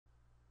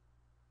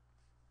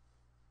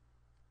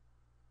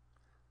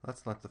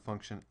let's let the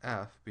function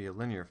f be a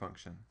linear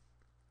function.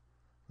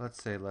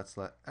 Let's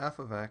let f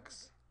of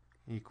x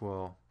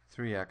equal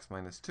 3x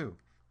minus 2.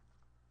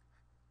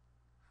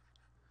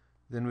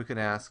 Then we could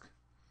ask,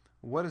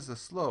 what is the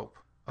slope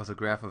of the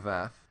graph of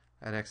f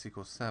at x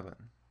equals 7?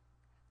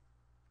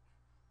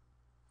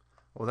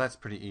 Well, that's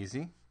pretty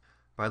easy.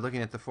 By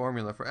looking at the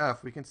formula for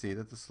f, we can see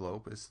that the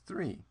slope is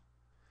 3.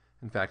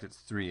 In fact, it's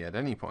 3 at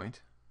any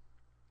point.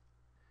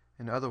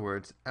 In other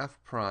words, f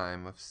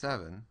prime of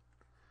 7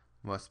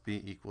 must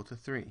be equal to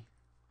 3,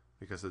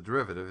 because the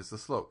derivative is the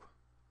slope.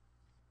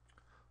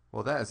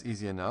 Well, that is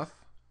easy enough.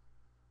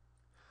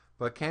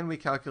 But can we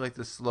calculate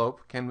the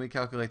slope, can we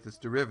calculate this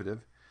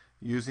derivative,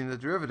 using the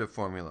derivative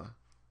formula?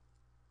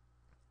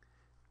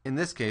 In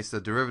this case, the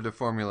derivative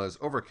formula is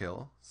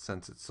overkill,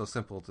 since it's so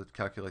simple to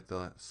calculate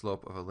the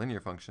slope of a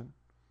linear function.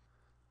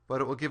 But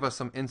it will give us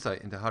some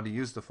insight into how to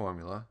use the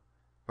formula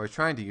by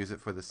trying to use it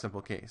for this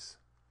simple case.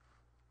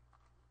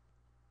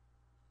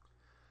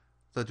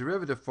 The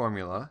derivative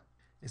formula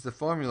is the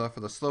formula for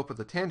the slope of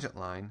the tangent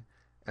line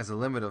as a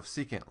limit of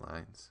secant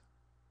lines.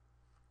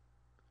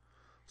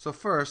 So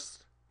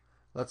first,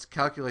 let's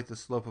calculate the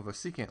slope of a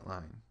secant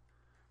line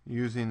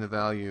using the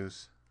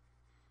values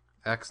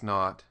x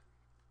naught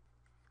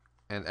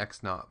and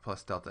x naught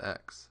plus delta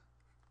x.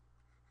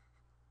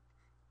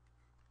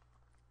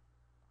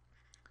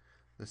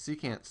 The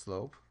secant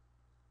slope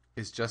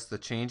is just the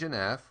change in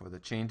f, or the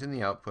change in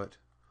the output,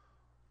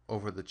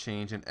 over the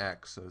change in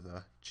x, or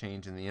the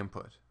change in the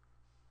input.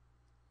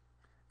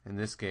 In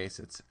this case,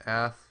 it's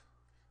f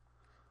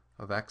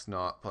of x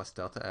naught plus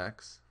delta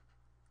x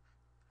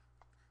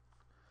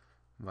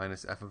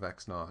minus f of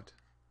x naught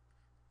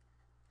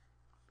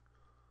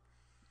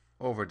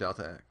over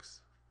delta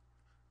x.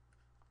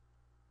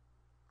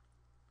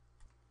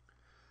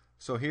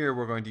 So here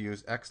we're going to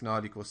use x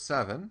naught equals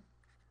 7,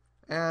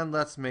 and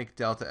let's make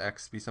delta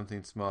x be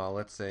something small,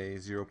 let's say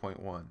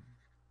 0.1.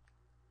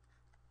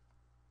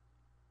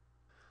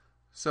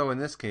 So in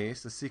this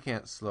case, the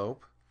secant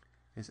slope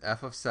is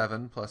f of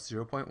 7 plus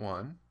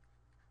 0.1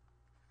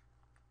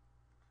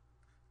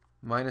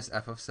 minus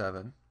f of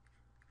 7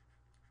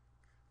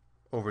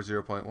 over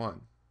 0.1.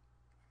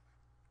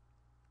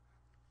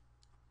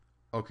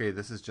 Okay,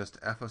 this is just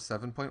f of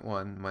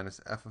 7.1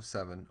 minus f of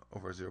 7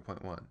 over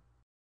 0.1.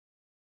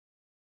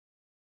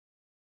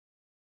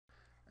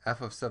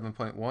 F of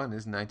 7.1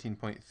 is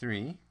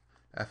 19.3,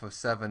 f of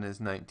 7 is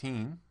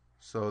 19,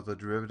 so the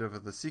derivative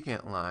of the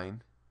secant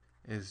line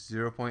is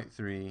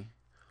 0.3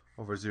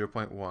 over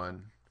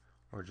 0.1,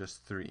 or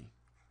just 3.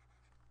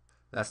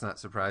 That's not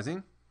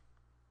surprising.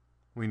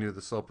 We knew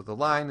the slope of the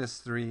line is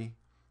 3,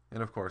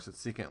 and of course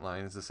its secant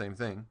line is the same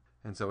thing,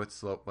 and so its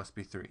slope must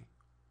be 3.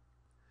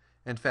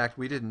 In fact,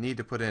 we didn't need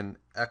to put in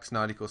x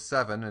naught equals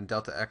 7 and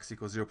delta x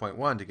equals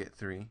 0.1 to get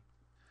 3.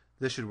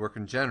 This should work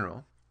in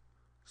general.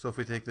 So if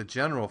we take the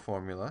general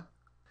formula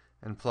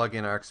and plug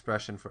in our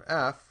expression for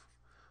f,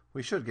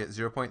 we should get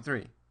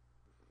 0.3.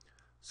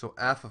 So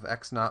f of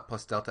x naught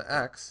plus delta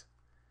x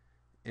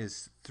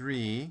is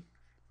 3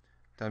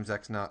 times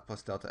x naught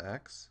plus delta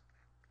x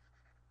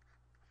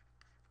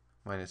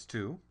minus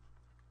 2.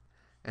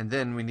 And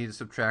then we need to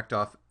subtract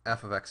off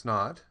f of x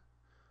naught.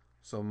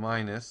 So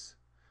minus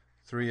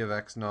 3 of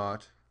x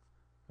naught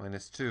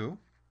minus 2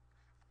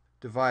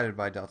 divided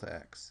by delta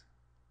x.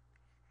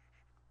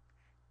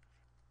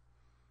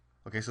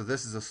 Okay, so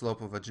this is the slope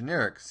of a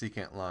generic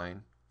secant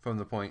line from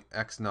the point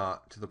x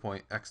naught to the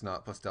point x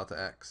naught plus delta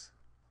x.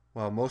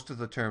 Well, most of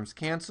the terms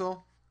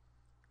cancel,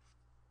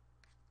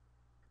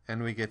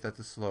 and we get that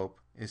the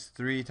slope is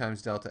 3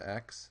 times delta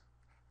x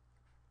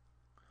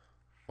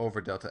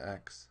over delta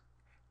x,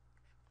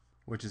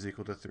 which is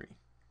equal to 3.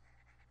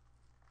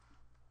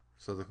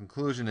 So the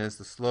conclusion is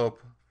the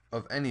slope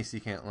of any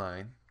secant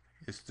line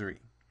is 3.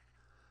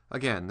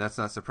 Again, that's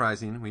not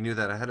surprising. We knew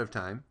that ahead of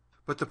time.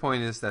 But the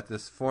point is that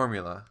this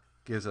formula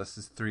gives us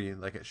this 3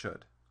 like it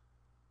should.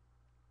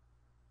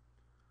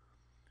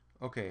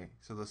 Okay,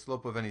 so the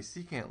slope of any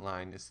secant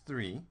line is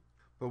 3,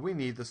 but we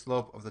need the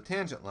slope of the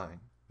tangent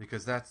line,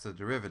 because that's the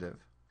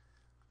derivative.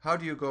 How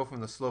do you go from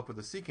the slope of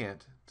the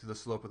secant to the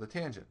slope of the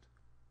tangent?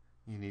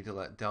 You need to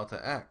let delta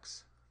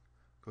x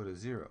go to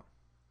 0.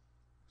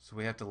 So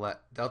we have to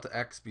let delta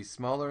x be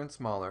smaller and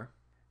smaller,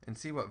 and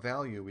see what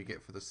value we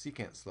get for the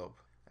secant slope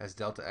as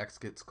delta x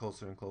gets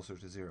closer and closer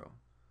to 0.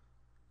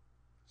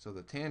 So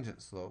the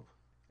tangent slope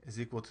is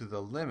equal to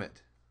the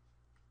limit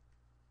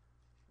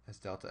as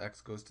delta x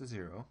goes to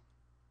 0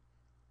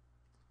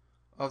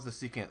 of the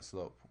secant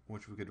slope,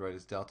 which we could write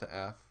as delta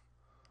f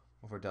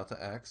over delta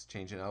x,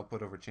 change in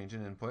output over change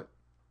in input,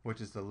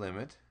 which is the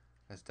limit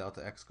as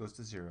delta x goes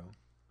to 0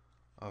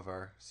 of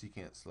our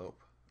secant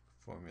slope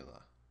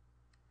formula.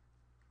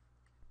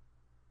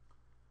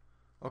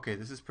 Okay,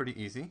 this is pretty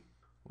easy.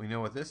 We know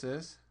what this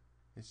is.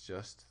 It's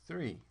just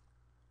 3.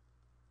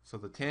 So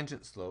the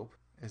tangent slope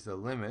is the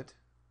limit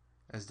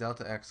as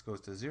delta x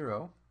goes to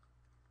 0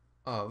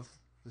 of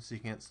the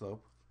secant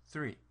slope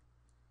 3.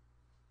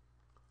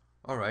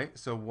 Alright,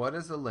 so what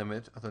is the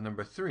limit of the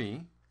number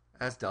 3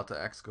 as delta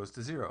x goes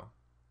to 0?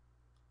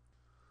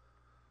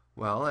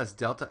 Well, as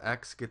delta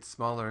x gets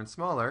smaller and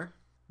smaller,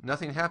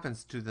 nothing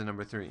happens to the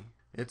number 3.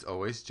 It's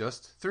always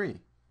just 3.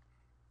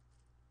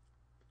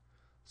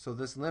 So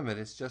this limit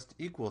is just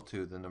equal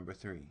to the number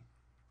 3.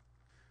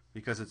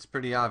 Because it's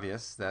pretty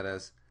obvious that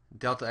as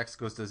delta x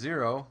goes to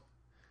 0,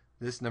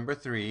 this number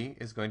 3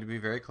 is going to be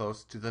very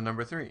close to the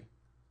number 3.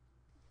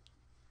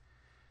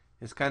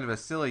 It's kind of a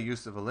silly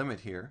use of a limit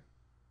here.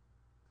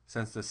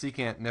 Since the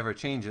secant never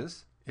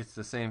changes, it's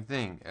the same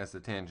thing as the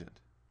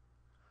tangent.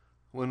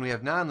 When we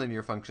have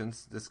nonlinear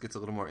functions, this gets a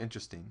little more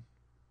interesting.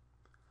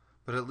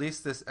 But at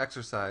least this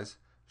exercise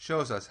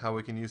shows us how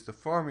we can use the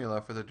formula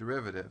for the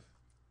derivative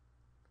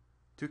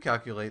to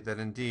calculate that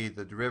indeed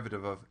the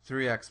derivative of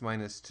 3x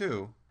minus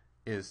 2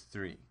 is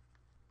 3.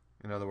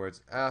 In other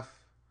words,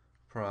 f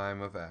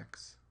prime of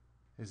x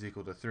is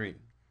equal to 3,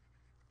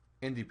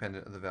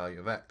 independent of the value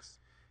of x.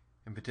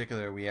 In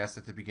particular, we asked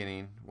at the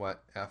beginning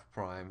what f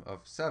prime of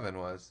 7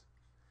 was,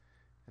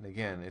 and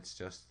again, it's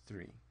just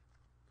 3.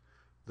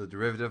 The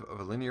derivative of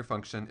a linear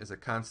function is a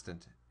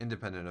constant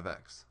independent of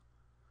x.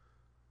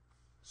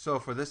 So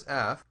for this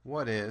f,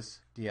 what is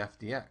df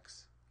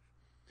dx?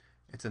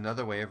 It's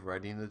another way of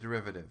writing the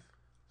derivative.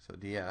 So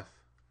df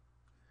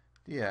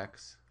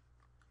dx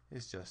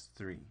is just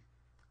 3.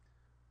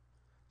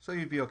 So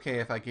you'd be okay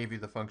if I gave you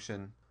the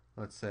function,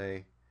 let's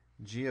say,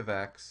 g of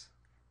x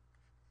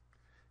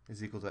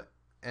is equal to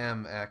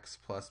mx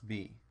plus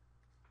b.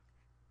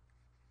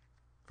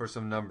 For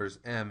some numbers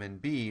m and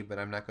b, but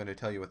I'm not going to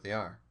tell you what they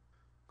are.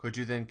 Could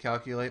you then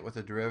calculate what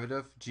the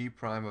derivative g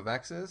prime of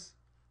x is?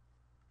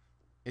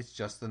 It's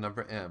just the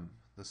number m,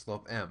 the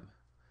slope m,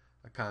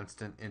 a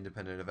constant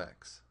independent of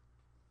x.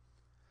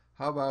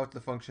 How about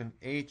the function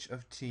h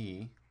of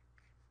t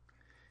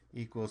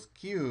equals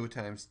q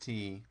times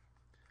t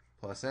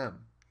plus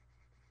m?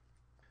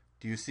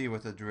 Do you see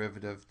what the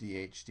derivative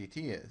dh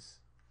dt is?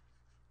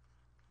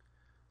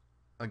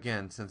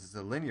 Again, since it's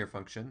a linear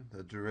function,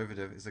 the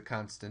derivative is a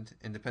constant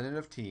independent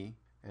of t,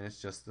 and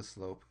it's just the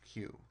slope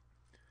q.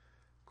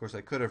 Of course,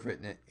 I could have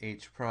written it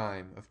h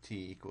prime of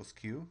t equals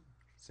q.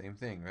 Same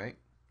thing, right?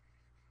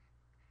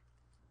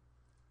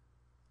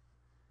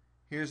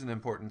 Here's an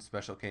important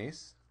special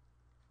case.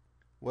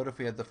 What if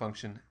we had the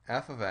function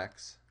f of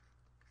x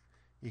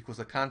equals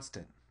a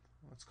constant?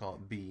 Let's call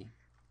it b.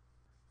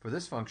 For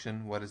this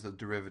function, what is the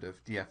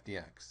derivative df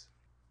dx?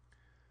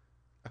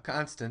 A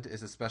constant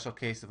is a special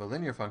case of a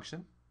linear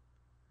function.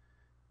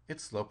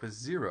 Its slope is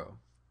 0.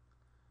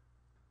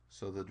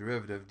 So the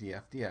derivative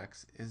df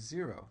dx is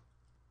 0.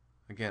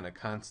 Again, a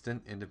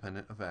constant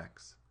independent of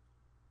x.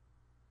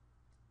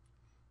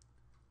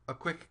 A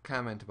quick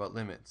comment about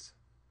limits.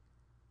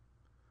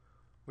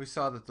 We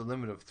saw that the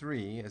limit of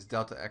 3 as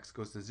delta x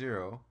goes to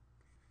 0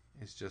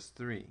 is just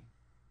 3.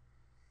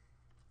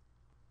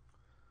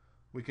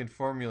 We can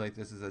formulate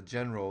this as a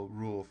general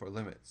rule for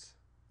limits.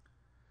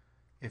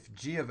 If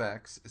g of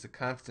x is a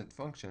constant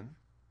function,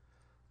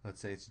 let's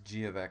say it's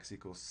g of x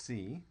equals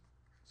c,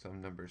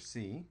 some number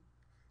c,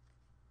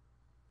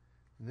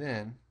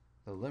 then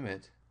the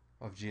limit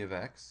of g of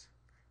x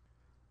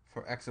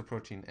for x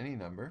approaching any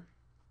number,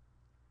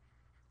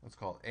 let's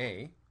call it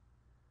a,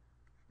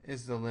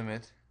 is the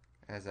limit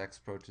as x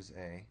approaches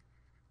a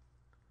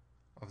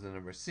of the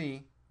number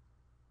c,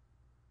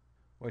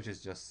 which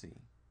is just c.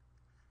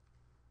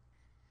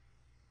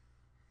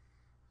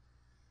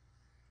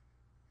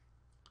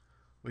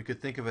 We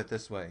could think of it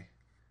this way.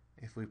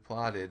 If we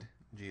plotted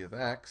g of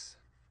x,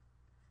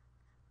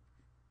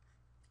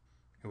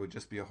 it would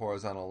just be a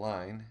horizontal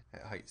line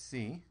at height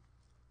c,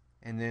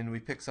 and then we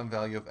pick some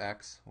value of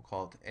x, we'll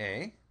call it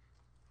a,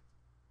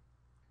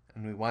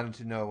 and we wanted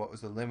to know what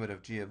was the limit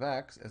of g of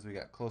x as we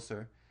got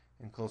closer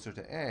and closer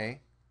to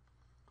a.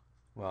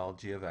 Well,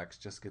 g of x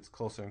just gets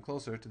closer and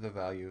closer to the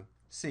value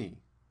c.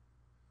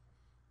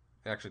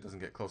 It actually doesn't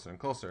get closer and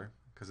closer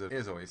because it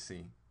is always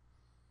c.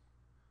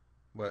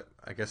 But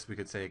I guess we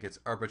could say it gets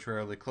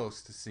arbitrarily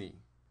close to c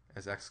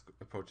as x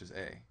approaches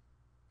a.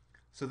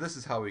 So this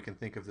is how we can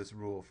think of this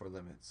rule for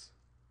limits.